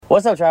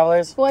What's up,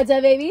 travelers? What's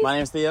up, babies? My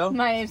name's Theo.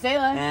 My name's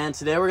Sayla. And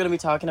today we're going to be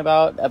talking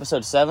about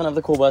episode 7 of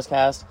the Cool Buzz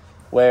Cast,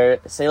 where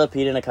Sayla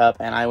peed in a cup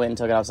and I went and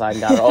took it outside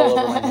and got it all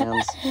over my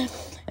hands.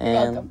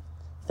 And welcome.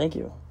 Thank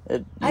you.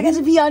 I got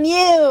to pee on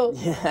you.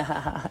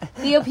 Yeah.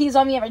 Theo pees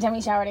on me every time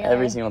we shower together.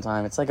 Every single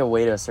time. It's like a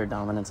way to assert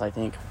dominance, I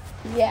think.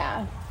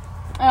 Yeah.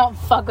 I don't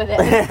fuck with it.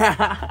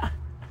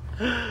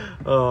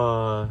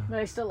 But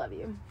I still love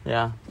you.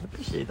 Yeah, I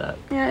appreciate that.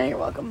 Yeah, you're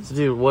welcome. So,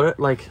 dude,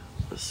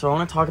 so I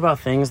want to talk about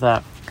things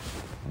that,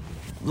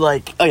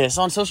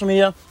 so on social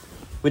media,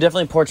 we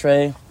definitely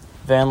portray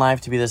van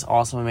life to be this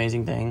awesome,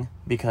 amazing thing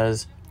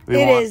because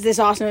It is this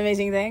awesome,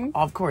 amazing thing.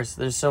 Of course,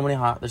 there's so many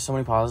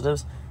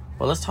positives,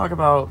 but let's talk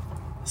about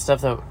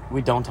stuff that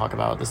we don't talk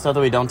about, the stuff that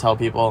we don't tell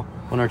people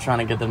when we're trying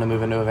to get them to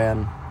move into a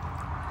van.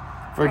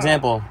 For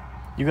example,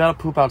 you gotta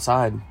poop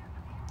outside.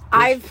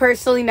 I've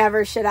personally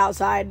never shit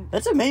outside.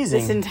 That's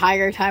amazing. This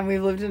entire time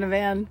we've lived in a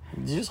van.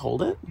 Did you just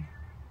hold it?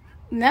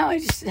 No, I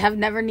just have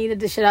never needed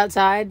to shit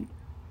outside,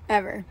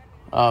 ever.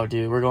 Oh,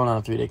 dude, we're going on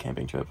a 3-day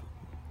camping trip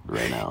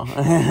right now.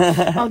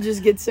 I'll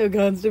just get so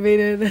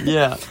constipated.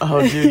 Yeah.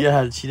 Oh, dude,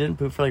 yeah. She didn't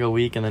poop for like a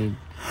week, and then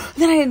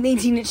I had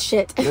 18-inch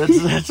shit.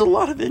 that's a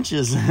lot of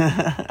inches.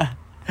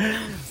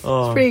 It's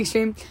pretty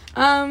extreme.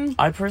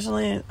 I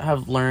personally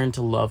have learned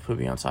to love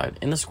pooping outside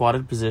in the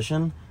squatted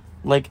position.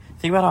 Like,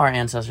 think about how our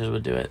ancestors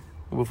would do it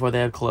before they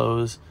had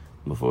clothes,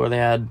 before they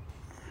had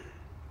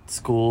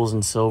schools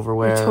and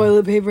silverware,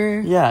 toilet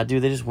paper. Yeah,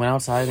 dude, they just went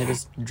outside and they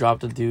just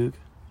dropped a duke,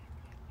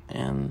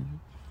 and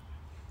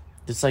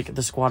it's like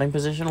the squatting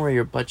position where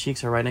your butt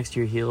cheeks are right next to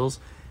your heels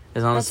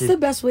is honestly that's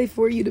the best way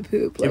for you to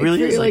poop. Like, it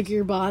really is, like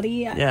your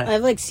body. Yeah,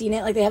 I've seen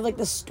it. They have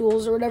the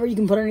stools or whatever you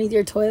can put underneath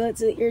your toilet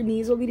so that your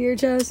knees will be to your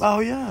chest. Oh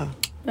yeah,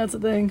 that's the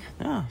thing.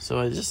 Yeah,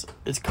 so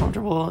it's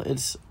comfortable.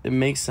 It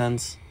makes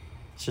sense.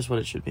 It's just what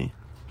it should be.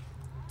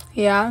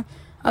 Yeah.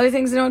 Other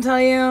things they don't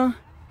tell you.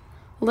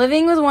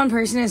 Living with one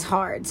person is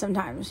hard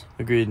sometimes.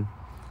 Agreed.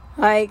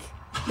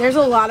 There's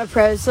a lot of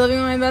pros to living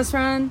with my best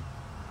friend.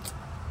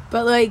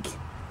 But,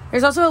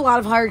 there's also a lot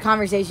of hard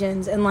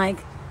conversations and,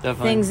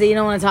 Definitely. Things that you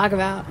don't want to talk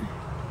about.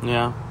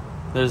 Yeah.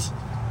 There's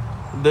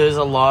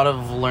a lot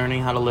of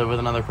learning how to live with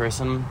another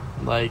person.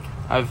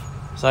 I've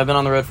been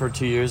on the road for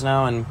 2 years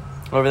now, and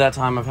over that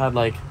time I've had,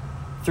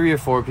 3 or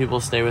 4 people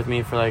stay with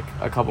me for,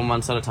 a couple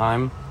months at a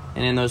time.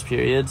 And in those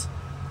periods,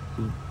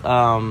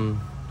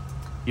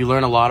 you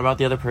learn a lot about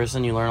the other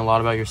person, you learn a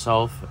lot about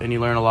yourself, and you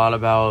learn a lot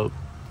about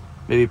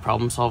maybe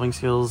problem-solving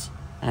skills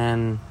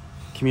and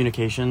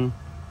communication.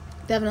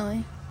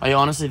 Definitely. I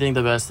honestly think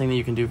the best thing that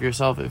you can do for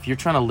yourself, if you're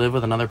trying to live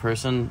with another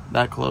person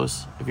that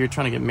close, if you're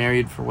trying to get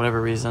married for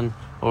whatever reason,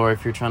 or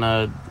if you're trying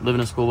to live in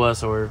a school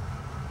bus or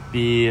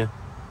be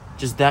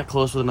just that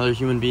close with another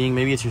human being,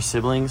 maybe it's your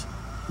siblings,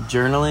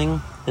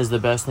 journaling is the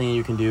best thing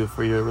you can do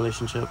for your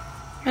relationship.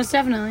 Most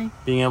definitely.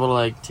 Being able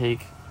to,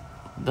 take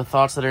the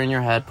thoughts that are in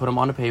your head, put them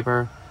onto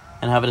paper,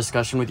 and have a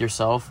discussion with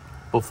yourself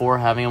before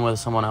having them with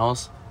someone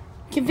else.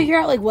 You can figure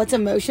out, what's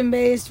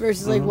emotion-based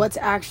versus, what's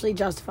actually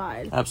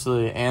justified.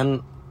 Absolutely.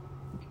 And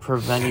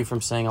prevent you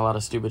from saying a lot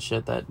of stupid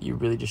shit that you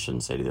really just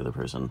shouldn't say to the other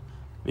person.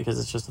 Because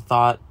it's just a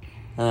thought,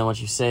 and then once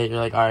you say it, you're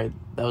like, alright,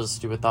 that was a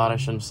stupid thought, I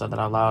shouldn't have said that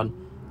out loud.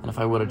 And if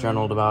I would have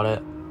journaled about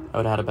it, I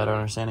would have had a better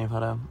understanding of how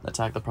to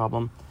attack the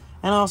problem.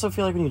 And I also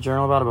feel like when you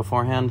journal about it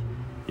beforehand,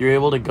 you're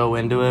able to go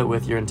into it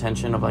with your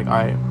intention of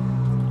alright,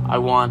 I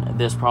want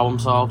this problem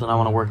solved and I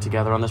want to work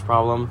together on this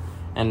problem,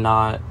 and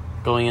not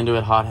going into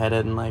it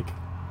hot-headed and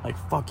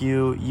fuck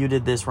you, you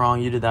did this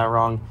wrong, you did that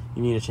wrong,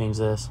 you need to change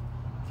this.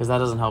 Because that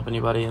doesn't help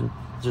anybody, and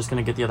it's just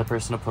going to get the other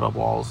person to put up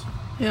walls.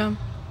 Yeah.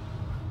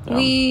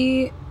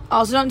 We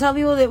also don't tell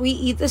people that we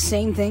eat the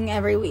same thing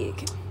every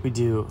week. We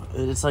do.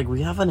 It's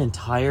we have an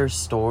entire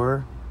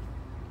store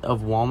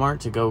of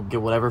Walmart to go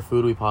get whatever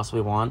food we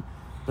possibly want,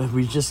 but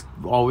we just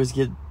always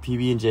get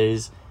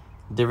PB&Js,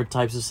 different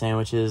types of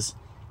sandwiches,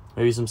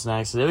 maybe some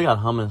snacks. Today we got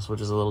hummus,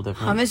 which is a little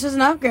different. Hummus is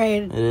an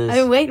upgrade. It is. I've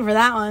been waiting for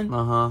that one.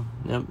 Uh-huh.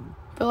 Yep.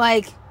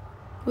 But,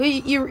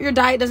 your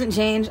diet doesn't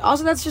change.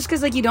 Also, that's just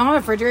because, you don't have a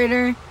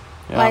refrigerator.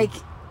 Yeah.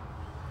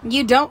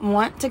 You don't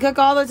want to cook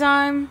all the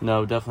time.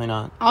 No, definitely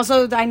not.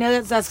 Also, I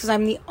know that's because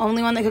I'm the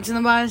only one that cooks in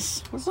the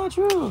bus. That's not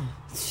true.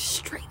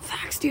 Straight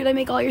facts, dude. I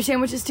make all your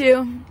sandwiches,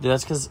 too. Dude,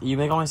 that's because you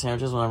make all my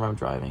sandwiches whenever I'm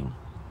driving.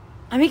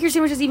 I make your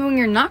sandwiches even when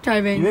you're not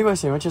driving. You make my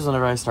sandwiches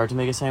whenever I start to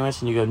make a sandwich,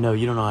 and you go, no,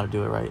 you don't know how to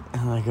do it right.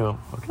 And I go,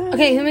 okay.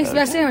 Okay, who makes the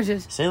best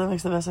sandwiches? Sayla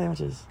makes the best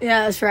sandwiches.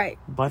 Yeah, that's right.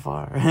 By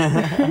far.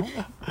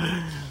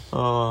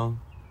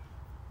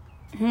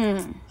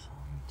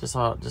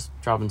 Just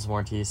dropping some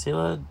more tea.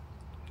 Sayla,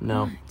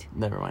 no, what?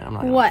 Never mind. I'm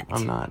not. What?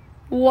 I'm not.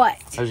 What?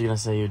 I was going to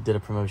say you did a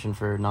promotion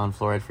for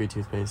non-fluoride-free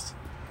toothpaste.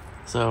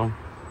 So,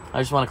 I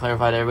just want to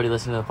clarify to everybody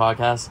listening to the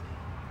podcast,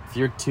 if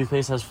your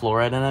toothpaste has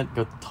fluoride in it,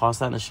 go toss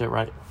that shit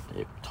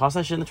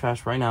in the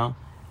trash right now,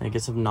 and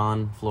get some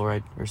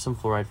non-fluoride, or some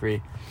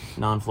fluoride-free,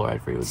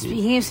 non-fluoride-free would be.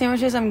 Speaking of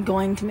sandwiches, I'm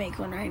going to make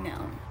one right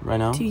now. Right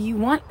now? Do you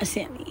want a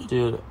Sammy?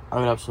 Dude, I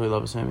would absolutely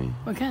love a Sammy.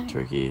 Okay.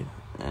 Turkey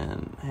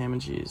and ham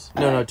and cheese.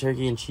 All No, right.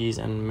 turkey and cheese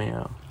and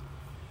mayo.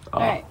 Oh,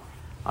 Alright.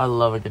 I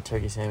love a good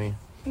turkey Sammy.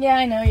 Yeah,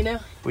 I know you do.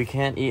 We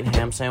can't eat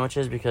ham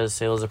sandwiches because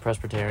Sayla's a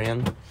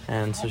Presbyterian,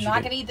 and so I'm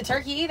not gonna eat the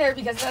turkey either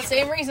because of that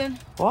same reason.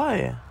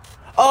 Why?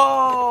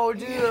 Oh,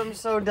 dude, I'm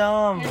so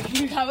dumb.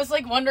 I was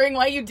like wondering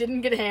why you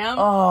didn't get ham.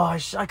 Oh,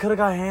 I could have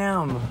got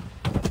ham.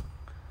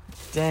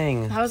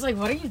 Dang. I was like,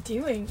 what are you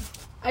doing?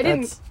 I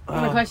didn't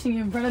want to question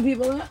you in front of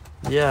people.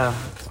 Yeah,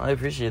 I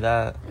appreciate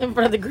that. In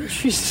front of the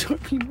grocery store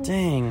people.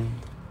 Dang.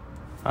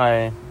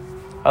 Alright.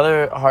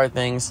 Other hard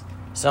things.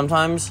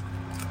 Sometimes,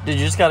 dude,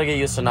 you just gotta get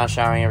used to not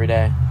showering every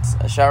day.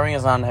 Showering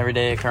is not an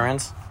everyday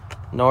occurrence.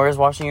 Nor is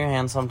washing your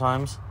hands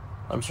sometimes.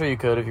 I'm sure you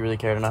could if you really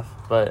cared enough,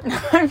 but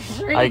I'm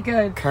sure you could.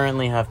 I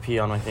currently have pee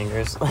on my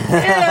fingers. Ew,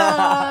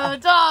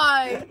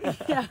 die!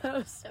 Yeah, that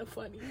was so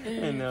funny.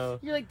 I know.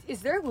 You're like,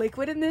 is there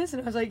liquid in this?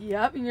 And I was like,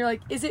 yep. And you're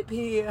like, is it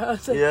pee? I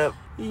was like, Yep.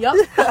 Yep.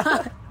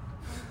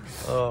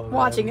 Oh,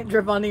 Watching it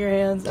drip onto your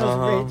hands. That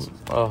was rich.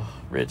 Oh,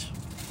 rich.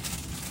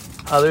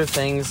 Other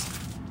things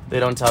they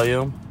don't tell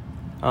you.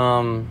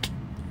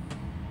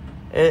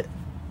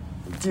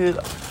 Dude,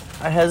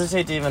 I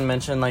hesitate to even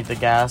mention, like, the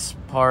gas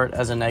part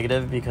as a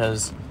negative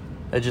because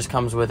it just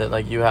comes with it.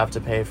 Like, you have to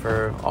pay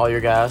for all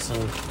your gas,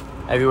 and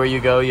everywhere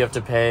you go, you have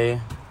to pay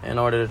in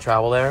order to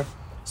travel there.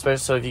 Especially,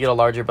 so if you get a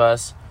larger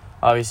bus,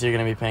 obviously you're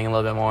going to be paying a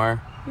little bit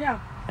more. Yeah.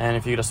 And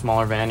if you get a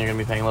smaller van, you're going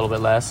to be paying a little bit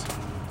less.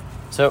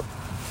 So,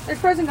 there's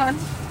pros and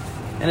cons.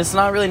 and it's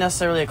not really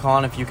necessarily a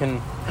con if you can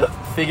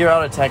figure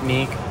out a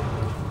technique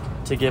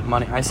to get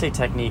money. I say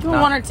technique. Do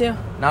one or two.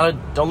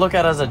 Don't look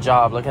at it as a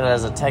job. Look at it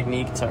as a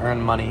technique to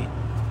earn money.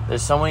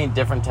 There's so many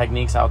different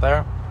techniques out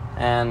there,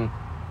 and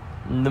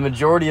the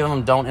majority of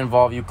them don't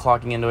involve you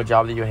clocking into a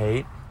job that you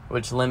hate,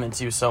 which limits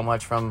you so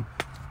much from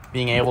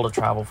being able to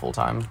travel full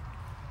time.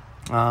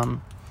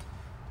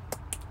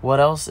 What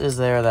else is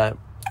there that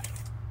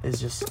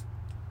is just...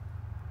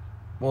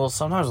 Well,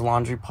 sometimes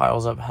laundry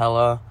piles up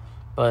hella,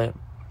 but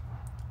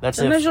that's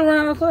Sometimes you'll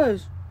run out of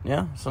clothes.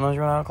 Yeah, sometimes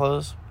you run out of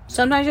clothes.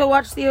 Sometimes you'll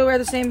watch Theo wear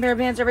the same pair of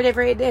pants every day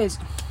for 8 days.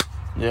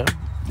 Yeah,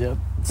 yep.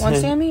 One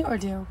Sammy or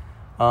two?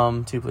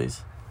 2,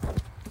 please.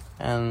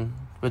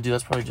 But dude,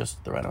 that's probably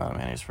just the right amount of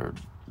mayonnaise for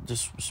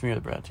just smear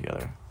the bread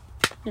together.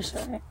 You're so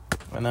right.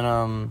 And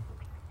then,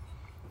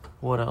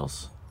 what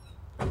else?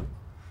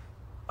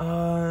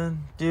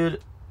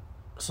 Dude,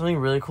 something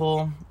really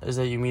cool is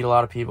that you meet a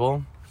lot of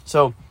people.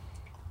 So,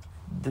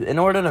 in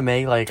order to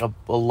make, like, a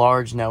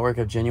large network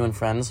of genuine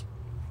friends,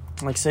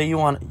 like, say you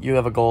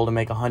have a goal to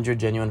make 100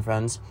 genuine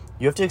friends,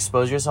 you have to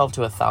expose yourself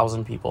to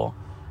 1,000 people.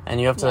 And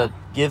you have to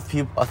give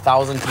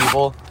 1,000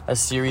 people a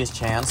serious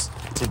chance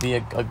to be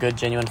a good,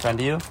 genuine friend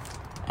to you.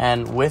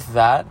 And with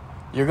that,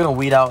 you're going to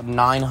weed out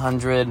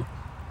 900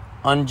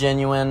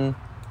 ungenuine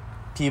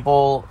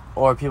people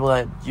or people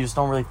that you just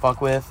don't really fuck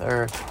with,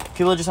 or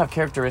people that just have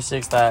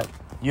characteristics that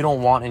you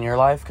don't want in your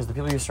life, because the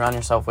people you surround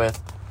yourself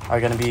with are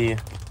going to be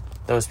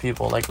those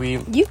people. Like,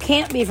 you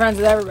can't be friends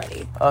with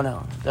everybody. Oh,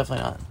 no,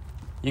 definitely not.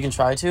 You can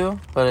try to,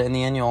 but in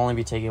the end, you'll only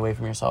be taking away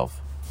from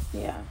yourself.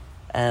 Yeah.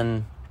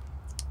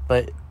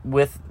 But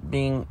with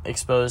being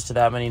exposed to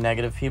that many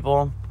negative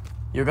people,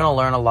 you're going to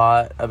learn a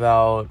lot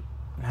about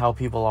how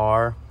people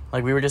are.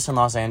 Like, we were just in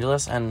Los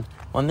Angeles, and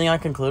one thing I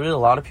concluded, a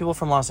lot of people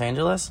from Los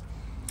Angeles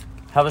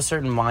have a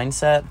certain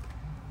mindset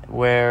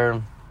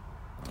where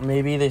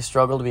maybe they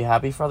struggle to be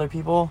happy for other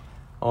people,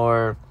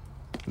 or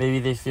maybe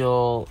they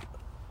feel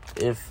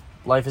if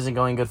life isn't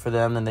going good for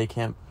them, then they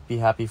can't be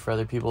happy for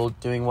other people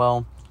doing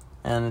well.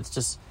 And it's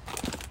just...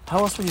 How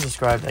else would you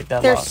describe like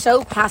that? They're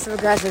so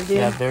passive-aggressive, dude.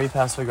 Yeah, very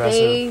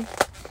passive-aggressive.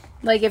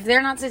 If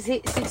they're not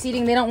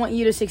succeeding, they don't want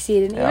you to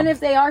succeed. And even if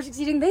they are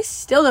succeeding, they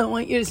still don't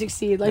want you to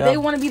succeed. Like, they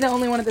want to be the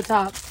only one at the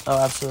top. Oh,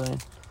 absolutely.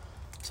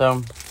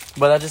 So,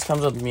 but that just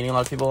comes with meeting a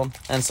lot of people.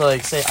 And so,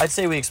 like, I'd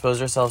say we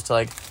exposed ourselves to,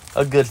 like,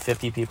 a good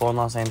 50 people in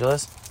Los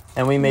Angeles.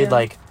 And we made,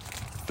 like,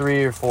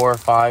 3 or 4 or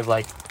 5,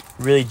 like,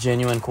 really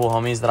genuine, cool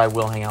homies that I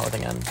will hang out with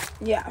again.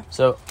 Yeah.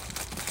 So,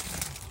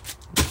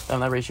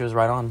 that ratio is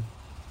right on.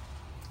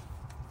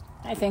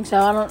 I think so.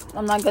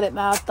 I'm not good at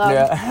math, though.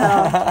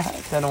 Yeah.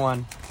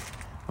 10-1.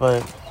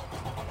 But,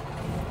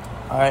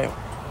 alright.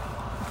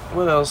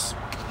 What else?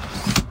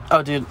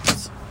 Oh, dude.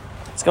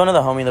 Let's go into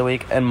the homie of the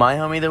week. And my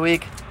homie of the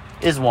week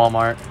is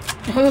Walmart.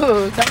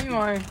 Ooh, tell me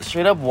more.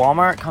 Straight up,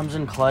 Walmart comes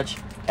in clutch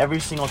every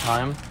single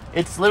time.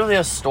 It's literally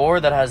a store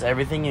that has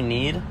everything you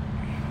need,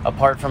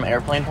 apart from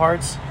airplane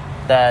parts,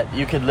 that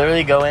you could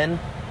literally go in,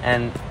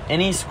 and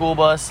any school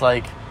bus,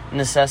 like,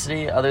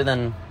 necessity, other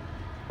than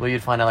what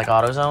you'd find at, like,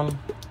 AutoZone,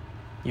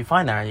 you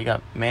find there. You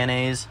got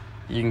mayonnaise,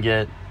 you can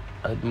get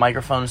a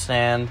microphone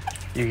stand,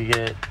 you can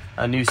get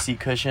a new seat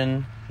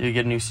cushion, you can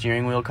get a new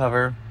steering wheel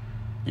cover,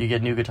 you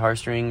get new guitar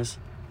strings,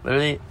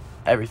 literally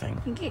everything.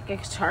 You can get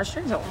guitar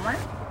strings at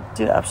Walmart?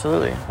 Dude,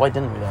 absolutely. Why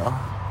didn't we, though?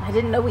 I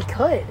didn't know we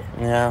could.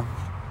 Yeah.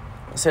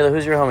 Sayla,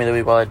 who's your homie of the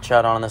week while I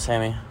chat on this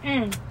Sammy?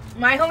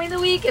 My homie of the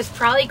week is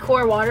probably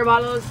Core water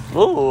bottles.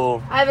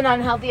 Ooh. I have an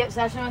unhealthy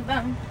obsession with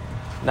them.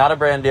 Not a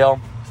brand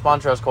deal.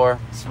 Sponsor us, Core.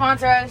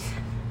 Sponsor us.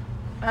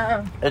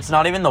 It's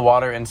not even the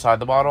water inside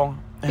the bottle.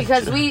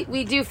 Because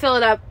we do fill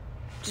it up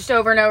just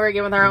over and over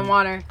again with our own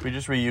water. We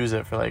just reuse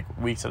it for like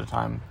weeks at a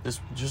time.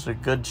 Just a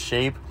good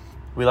shape.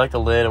 We like the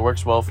lid. It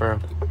works well for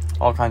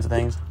all kinds of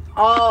things.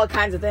 All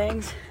kinds of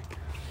things.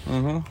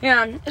 Mm-hmm.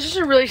 Yeah, it's just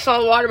a really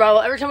solid water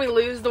bottle. Every time we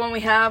lose the one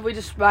we have, we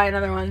just buy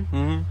another one.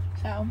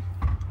 Mm-hmm. So,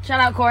 shout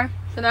out, Core,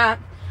 for that.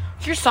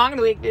 What's your song of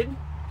the week, dude?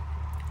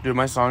 Dude,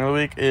 my song of the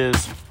week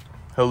is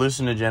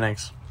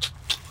Hallucinogenics.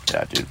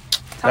 Yeah, dude.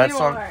 Tell me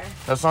more.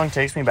 That song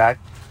takes me back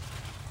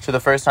to the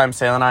first time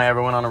Sale and I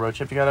ever went on a road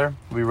trip together.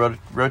 We road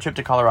trip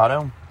to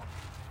Colorado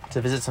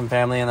to visit some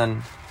family and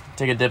then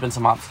take a dip in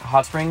some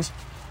hot springs.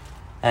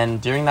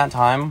 And during that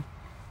time,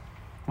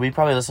 we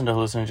probably listened to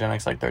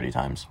Hallucinogenics like 30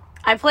 times.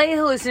 I play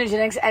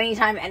Hallucinogenics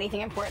anytime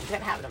anything important is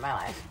going to happen in my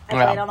life. I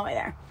play it all the way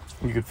there.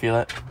 You could feel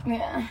it.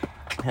 Yeah.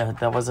 Yeah,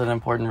 that was an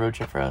important road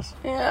trip for us.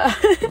 Yeah.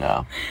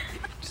 Yeah.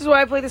 Which is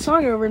why I play the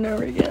song over and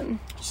over again.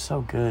 It's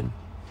so good.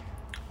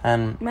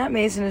 And Matt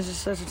Mason is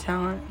just such a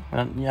talent.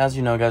 As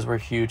you know, guys, we're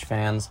huge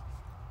fans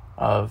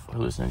of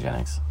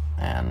hallucinogenics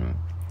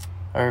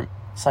or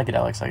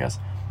psychedelics, I guess.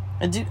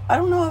 And dude, I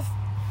don't know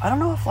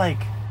if like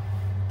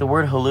the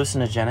word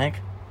hallucinogenic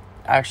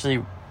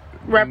actually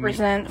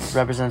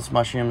represents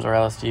mushrooms or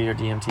LSD or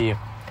DMT,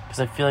 because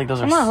I feel like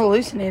those are. I'm not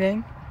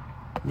hallucinating.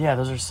 Yeah,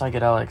 those are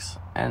psychedelics,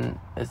 and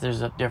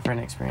there's a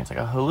different experience. Like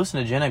a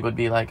hallucinogenic would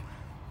be like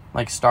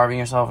starving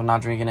yourself and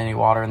not drinking any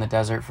water in the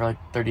desert for like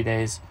 30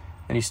 days.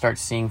 And you start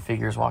seeing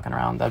figures walking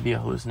around. That'd be a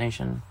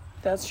hallucination.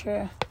 That's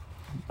true.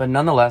 But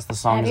nonetheless, the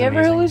song is amazing. Have you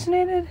ever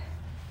hallucinated?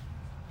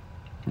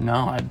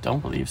 No, I don't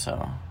believe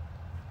so.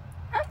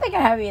 I don't think I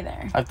have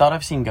either. I thought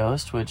I've seen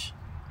Ghost, which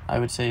I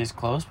would say is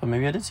close, but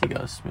maybe I did see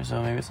Ghost.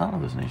 So maybe it's not a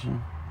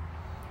hallucination.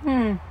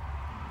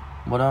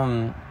 What,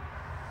 oh,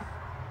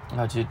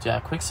 dude, yeah,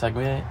 quick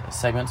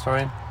segment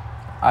story.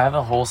 I have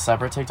a whole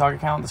separate TikTok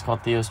account that's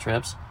called Theo's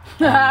Trips.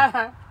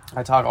 I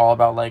talk all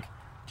about, like,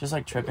 just,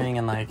 like, tripping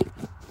and,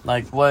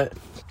 like what,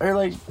 or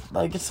like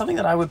it's something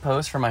that I would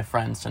post for my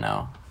friends to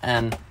know,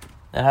 and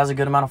it has a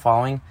good amount of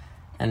following,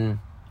 and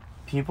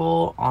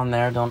people on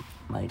there don't,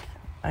 like,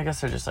 I guess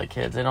they're just like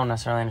kids. They don't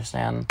necessarily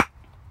understand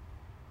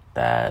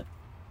that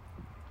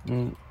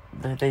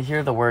they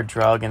hear the word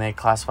drug and they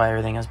classify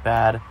everything as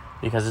bad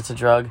because it's a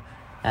drug,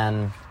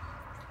 and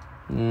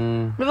we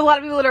have a lot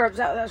of people that are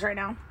upset with us right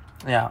now.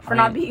 Yeah, for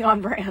not being on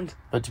brand.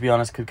 But to be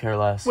honest, could care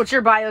less. What your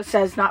bio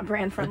says, not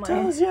brand friendly.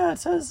 It does, yeah. It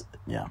says,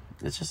 yeah.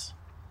 It's just.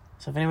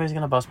 So if anybody's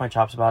going to bust my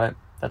chops about it,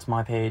 that's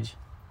my page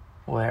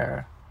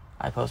where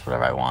I post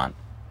whatever I want.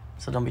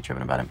 So don't be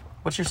tripping about it.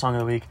 What's your song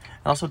of the week?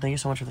 And also, thank you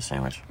so much for the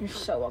sandwich. You're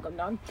so welcome,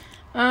 dog.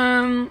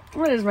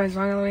 What is my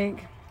song of the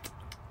week?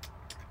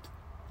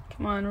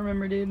 Come on,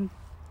 remember, dude.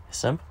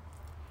 Simp?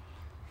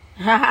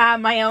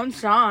 My own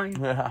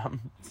song. Yeah.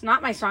 It's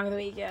not my song of the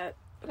week yet,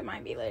 but it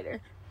might be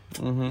later.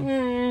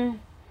 Mm-hmm.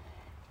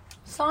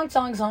 Song.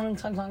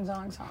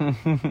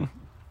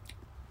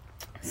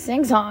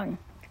 Sing song.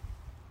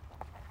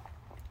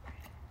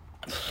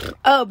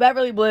 Oh,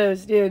 Beverly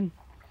Blues, dude.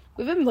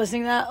 We've been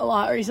listening to that a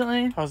lot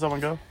recently. How's that one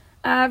go?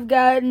 I've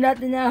got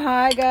nothing to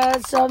hide,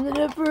 got something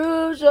to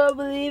prove, so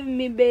believe in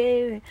me,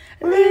 baby.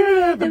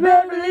 Leave the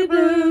Beverly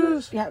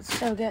Blues. Yeah, it's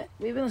so good.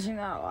 We've been listening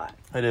to that a lot.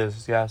 It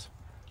is, yes.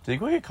 Did you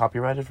go get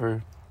copyrighted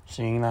for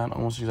singing that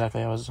almost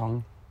exactly how it's a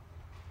song?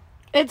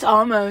 It's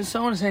almost. I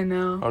want to say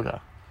no. Okay.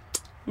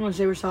 I want to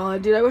say we're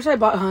solid. Dude, I wish I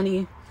bought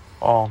honey.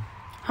 Oh.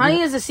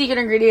 Honey is the secret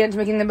ingredient to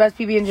making the best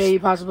PB&J you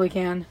possibly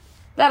can.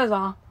 That is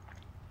all.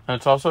 And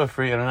it's also a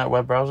free internet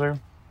web browser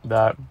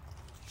that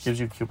gives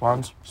you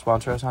coupons.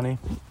 Sponsor us, honey.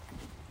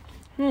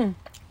 Who'd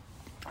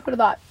have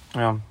thought?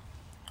 Yeah.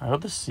 I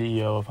hope the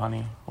CEO of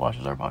Honey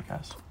watches our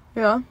podcast.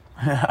 Yeah.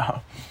 Yeah.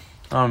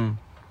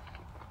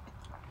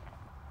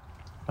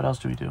 What else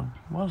do we do?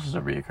 What else is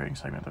a reoccurring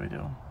segment that we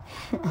do?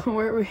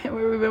 Where we been?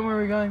 Where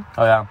are we going?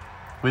 Oh, yeah.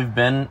 We've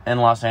been in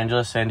Los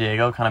Angeles, San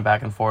Diego, kind of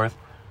back and forth.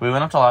 We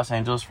went up to Los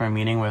Angeles for a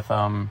meeting with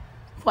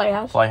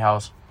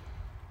Flighthouse.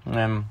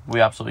 And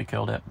we absolutely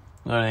killed it.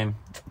 Literally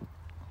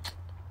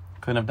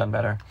couldn't have done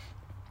better.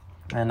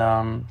 And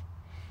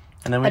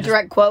then we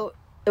direct quote,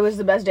 it was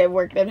the best day of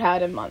work they've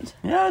had in months.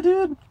 Yeah,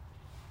 dude.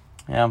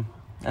 Yeah.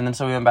 And then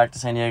so we went back to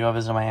San Diego,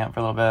 visited my aunt for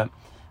a little bit.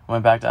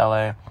 Went back to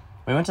LA.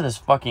 We went to this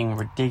fucking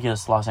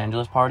ridiculous Los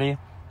Angeles party.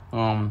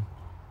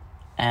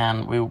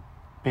 And we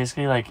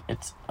basically, like,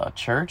 it's a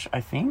church,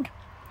 I think,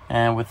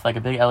 and with, like,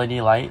 a big LED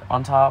light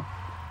on top.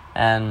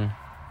 And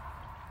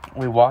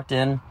we walked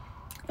in.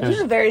 This was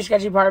a very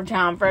sketchy part of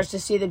town for us to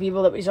see the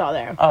people that we saw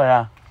there. Oh,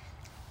 yeah.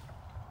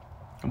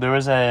 There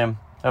was a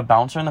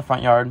bouncer in the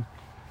front yard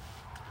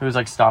who was,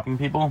 like, stopping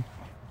people.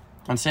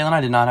 And Sam and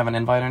I did not have an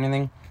invite or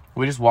anything.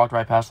 We just walked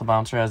right past the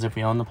bouncer as if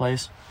we owned the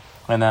place.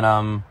 And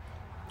then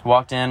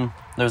walked in.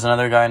 There was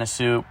another guy in a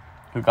suit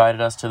who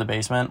guided us to the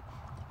basement.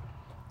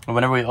 And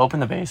whenever we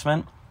opened the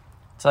basement,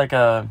 it's like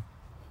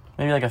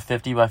maybe like a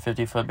 50 by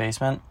 50 foot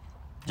basement,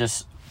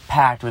 just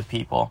packed with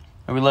people.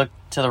 And we look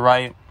to the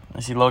right,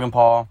 I see Logan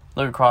Paul.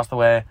 Look across the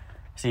way, I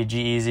see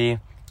G-Eazy.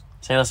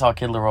 Sailor saw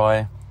Kid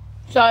Leroy.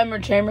 Saw Emma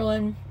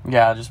Chamberlain.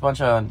 Yeah, just a bunch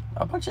of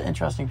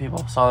interesting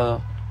people. Saw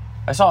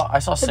I saw To be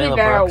Sayla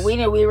fair, Brooks. we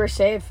knew we were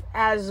safe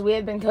as we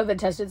had been COVID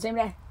tested the same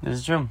day. This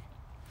is true.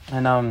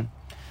 And,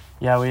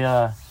 yeah,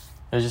 it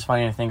was just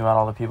funny to think about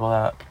all the people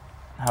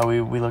how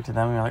we looked at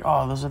them and we were like,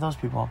 oh, those are those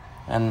people.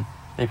 And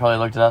they probably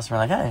looked at us and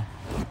were like, hey.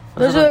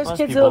 Those are those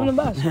kids that live in the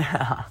bus.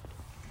 Yeah.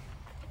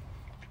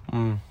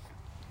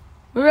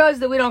 We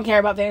realized that we don't care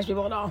about famous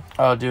people at all.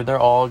 Oh, dude, they're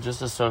all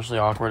just as socially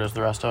awkward as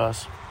the rest of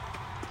us.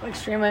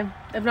 Extremely.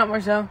 If not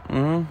more so.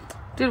 Mm-hmm.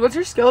 Dude, what's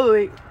your skill of the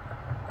week?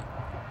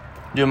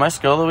 Dude, my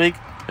skill of the week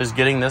is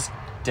getting this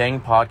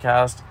dang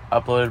podcast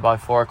uploaded by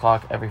 4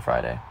 o'clock every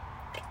Friday.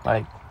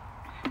 Like,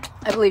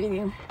 I believe in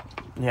you.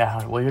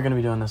 yeah, well, you're going to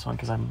be doing this one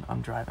because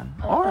I'm driving.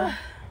 Or,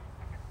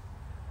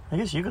 I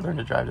guess you could learn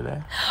to drive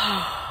today.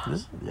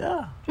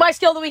 Yeah. My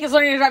skill of the week is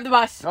learning to drive the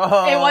bus.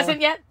 Oh. It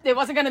wasn't yet. It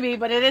wasn't going to be,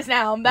 but it is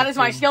now. That is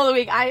my skill of the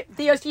week.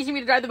 Theo's teaching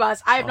me to drive the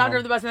bus. I have not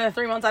driven the bus in the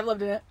 3 months I've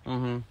lived in it.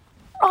 Mm-hmm.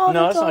 Oh,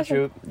 No, that's not awesome.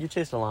 true. You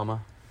chased a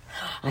llama.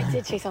 I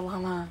did chase a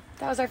llama.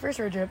 That was our first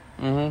road trip.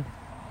 Mm-hmm.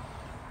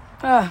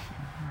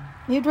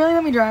 You'd really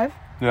let me drive?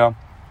 Yeah.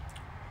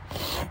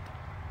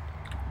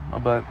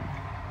 But,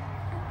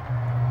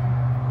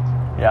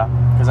 yeah,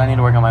 because I need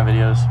to work on my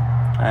videos,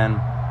 and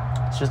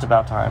it's just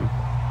about time.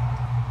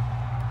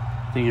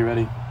 I think you're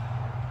ready.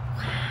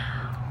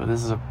 But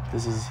this is a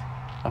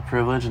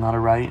privilege and not a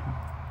right,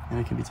 and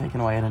it can be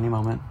taken away at any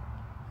moment.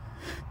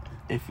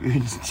 If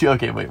you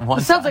okay, wait. One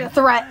Sounds like a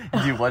threat.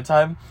 Dude, one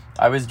time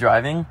I was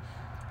driving,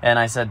 and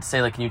I said,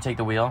 "Sayla, can you take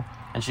the wheel?"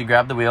 And she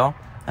grabbed the wheel,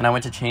 and I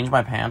went to change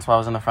my pants while I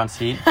was in the front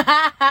seat,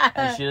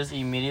 and she just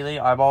immediately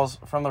eyeballs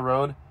from the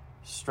road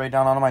straight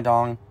down onto my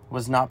dong.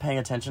 Was not paying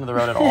attention to the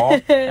road at all,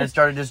 and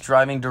started just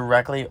driving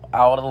directly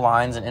out of the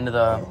lines and into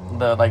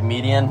the like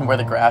median where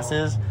the grass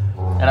is.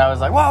 And I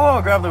was like,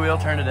 whoa, grab the wheel,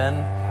 turned it in.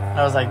 And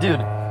I was like, dude,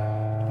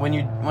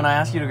 when I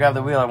ask you to grab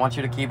the wheel, I want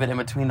you to keep it in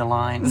between the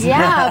lines.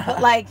 Yeah,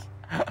 but like,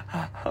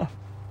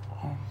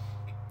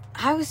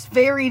 I was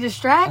very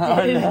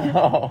distracted.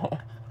 Oh,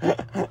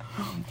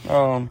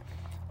 no.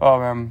 Oh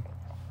man,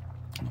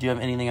 do you have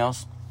anything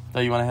else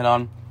that you want to hit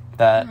on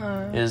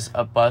that is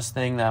a bus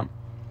thing that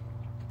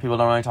people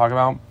don't really talk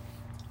about?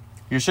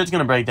 Your shit's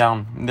gonna break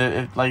down.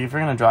 If you're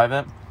gonna drive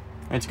it,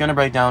 it's gonna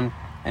break down,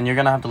 and you're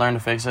gonna have to learn to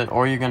fix it,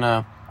 or you're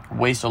gonna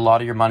waste a lot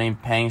of your money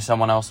paying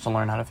someone else to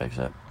learn how to fix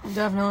it.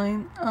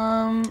 Definitely.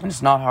 And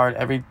it's not hard.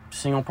 Every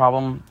single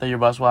problem that your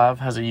bus will have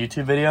has a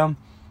YouTube video,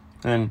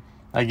 and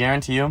I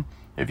guarantee you,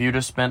 if you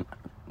just spent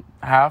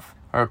half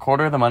or a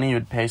quarter of the money you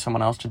would pay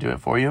someone else to do it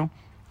for you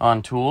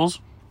on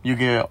tools, you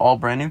get all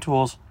brand new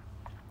tools,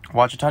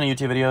 watch a ton of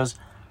YouTube videos,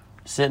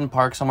 sit and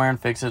park somewhere and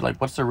fix it. Like,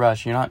 what's the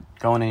rush? You're not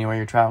going anywhere.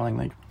 You're traveling.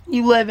 Like,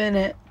 You live in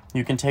it.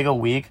 you can take a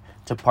week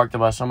to park the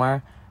bus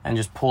somewhere and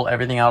just pull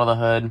everything out of the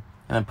hood and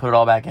then put it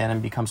all back in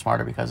and become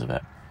smarter because of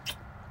it.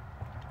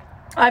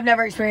 I've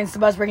never experienced the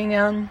bus breaking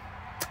down.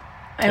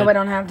 I hope I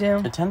don't have to.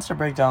 It tends to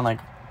break down, like,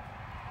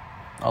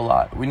 a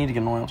lot. We need to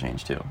get an oil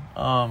change, too.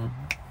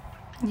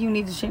 You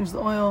need to change the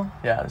oil.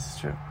 Yeah, this is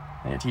true.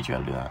 I need to teach you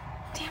how to do that.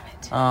 Damn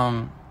it.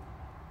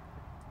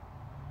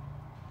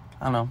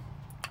 I don't know.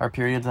 Are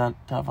periods that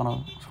tough on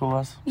a school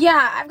bus?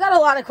 Yeah, I've got a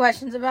lot of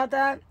questions about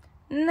that.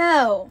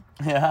 No.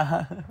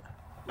 Yeah.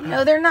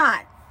 No, they're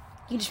not.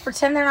 You just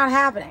pretend they're not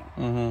happening.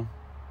 Mm-hmm.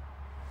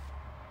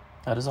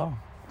 That is all.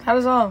 That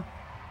is all.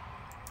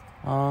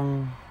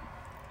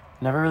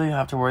 Never really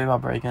have to worry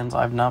about break-ins.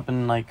 I've not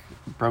been, like,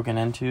 broken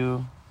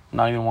into.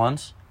 Not even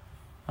once.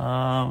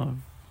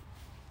 Dude,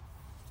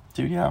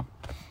 yeah.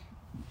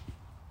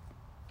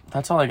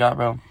 That's all I got,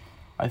 bro.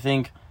 I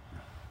think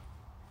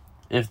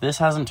if this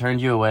hasn't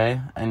turned you away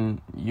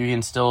and you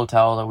can still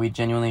tell that we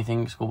genuinely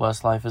think school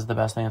bus life is the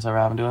best thing that's ever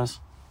happened to us,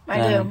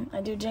 I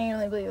do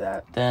genuinely believe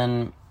that.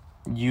 then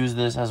use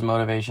this as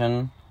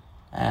motivation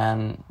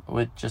and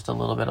with just a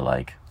little bit of,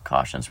 like,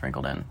 caution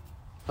sprinkled in.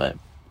 But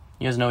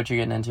you guys know what you're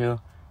getting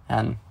into.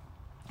 And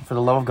for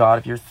the love of God,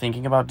 if you're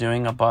thinking about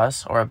doing a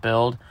bus or a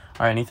build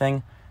or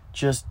anything,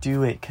 just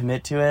do it.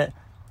 Commit to it.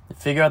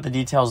 Figure out the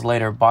details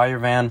later. Buy your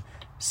van.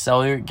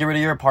 Get rid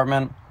of your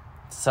apartment.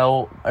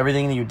 Sell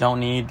everything that you don't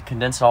need.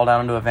 Condense it all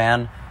down into a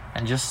van.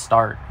 And just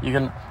start. You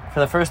can, for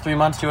the first 3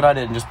 months, do what I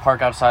did and just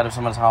park outside of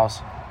someone's house.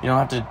 You don't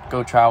have to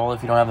go travel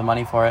if you don't have the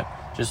money for it.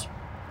 Just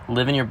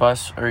live in your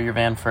bus or your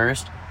van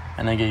first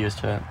and then get used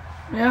to it.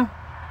 Yeah.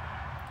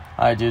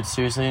 Alright, dude.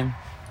 Seriously.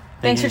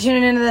 Thanks for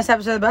tuning into this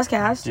episode of the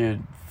Buscast.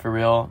 Dude, for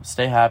real.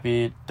 Stay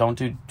happy. Don't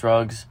do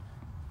drugs.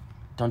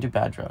 Don't do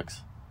bad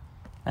drugs.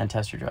 And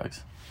test your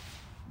drugs.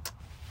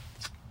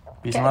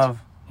 Peace and love.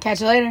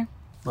 Catch you later.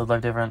 Live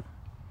life different.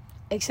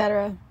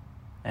 Etc.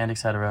 And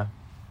etc.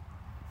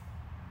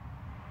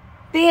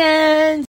 The end.